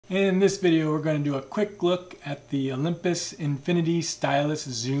In this video, we're going to do a quick look at the Olympus Infinity Stylus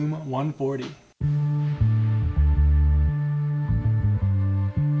Zoom 140.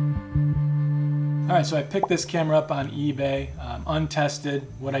 Alright, so I picked this camera up on eBay, untested.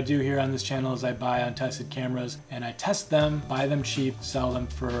 What I do here on this channel is I buy untested cameras and I test them, buy them cheap, sell them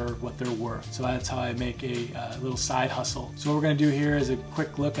for what they're worth. So that's how I make a little side hustle. So what we're going to do here is a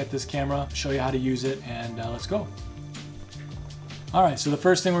quick look at this camera, show you how to use it, and let's go. Alright, so the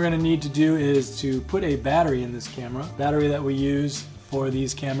first thing we're going to need to do is to put a battery in this camera. The battery that we use for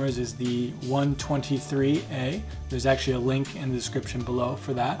these cameras is the 123A. There's actually a link in the description below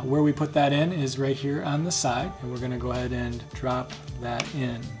for that. Where we put that in is right here on the side, and we're going to go ahead and drop that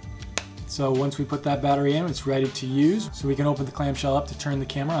in. So once we put that battery in, it's ready to use. So we can open the clamshell up to turn the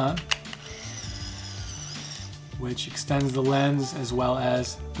camera on, which extends the lens as well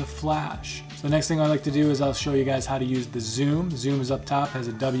as the flash. So the next thing I like to do is I'll show you guys how to use the zoom. The zoom is up top, has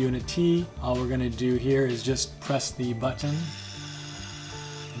a W and a T. All we're going to do here is just press the button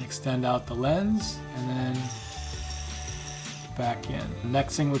and extend out the lens, and then back in. The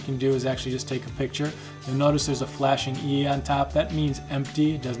next thing we can do is actually just take a picture. You'll notice there's a flashing E on top. That means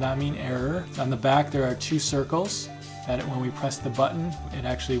empty, it does not mean error. On the back there are two circles that when we press the button, it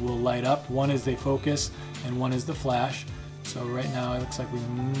actually will light up. One is the focus and one is the flash. So right now it looks like we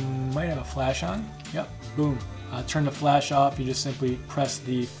might have a flash on. Yep, boom. Turn the flash off, you just simply press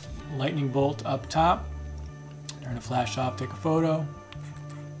the lightning bolt up top, turn the flash off, take a photo.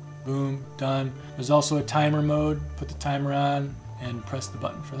 Boom, done. There's also a timer mode. Put the timer on and press the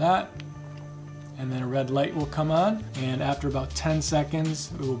button for that. And then a red light will come on, and after about 10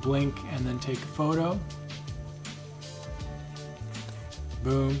 seconds it will blink and then take a photo.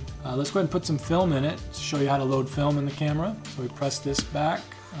 Boom. Let's go ahead and put some film in it to show you how to load film in the camera. So we press this back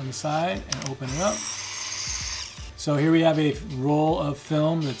on the side and open it up. So here we have a roll of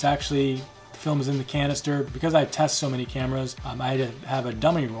film that's actually film is in the canister. Because I test so many cameras, I have a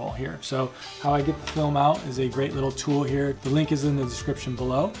dummy roll here. So how I get the film out is a great little tool here. The link is in the description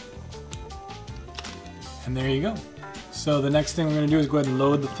below. And there you go. So the next thing we're going to do is go ahead and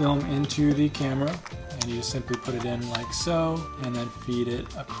load the film into the camera. And you just simply put it in like so, and then feed it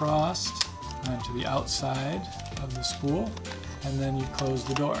across onto the outside of the spool. And then you close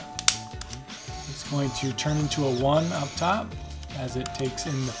the door. It's going to turn into a 1 up top as it takes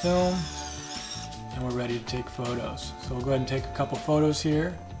in the film. And we're ready to take photos. So we'll go ahead and take a couple photos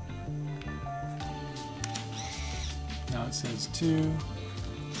here. Now it says 2,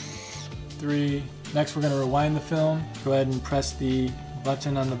 3. Next we're going to rewind the film. Go ahead and press the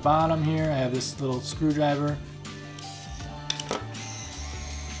button on the bottom here. I have this little screwdriver. You're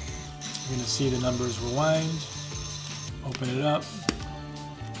going to see the numbers rewind. Open it up.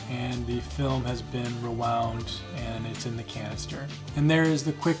 And the film has been rewound and it's in the canister. And there is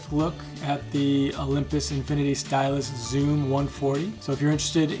the quick look at the Olympus Infinity Stylus Zoom 140. So if you're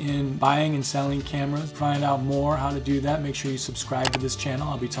interested in buying and selling cameras, find out more how to do that, make sure you subscribe to this channel.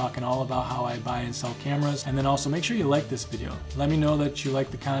 I'll be talking all about how I buy and sell cameras. And then also make sure you like this video. Let me know that you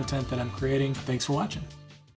like the content that I'm creating. Thanks for watching.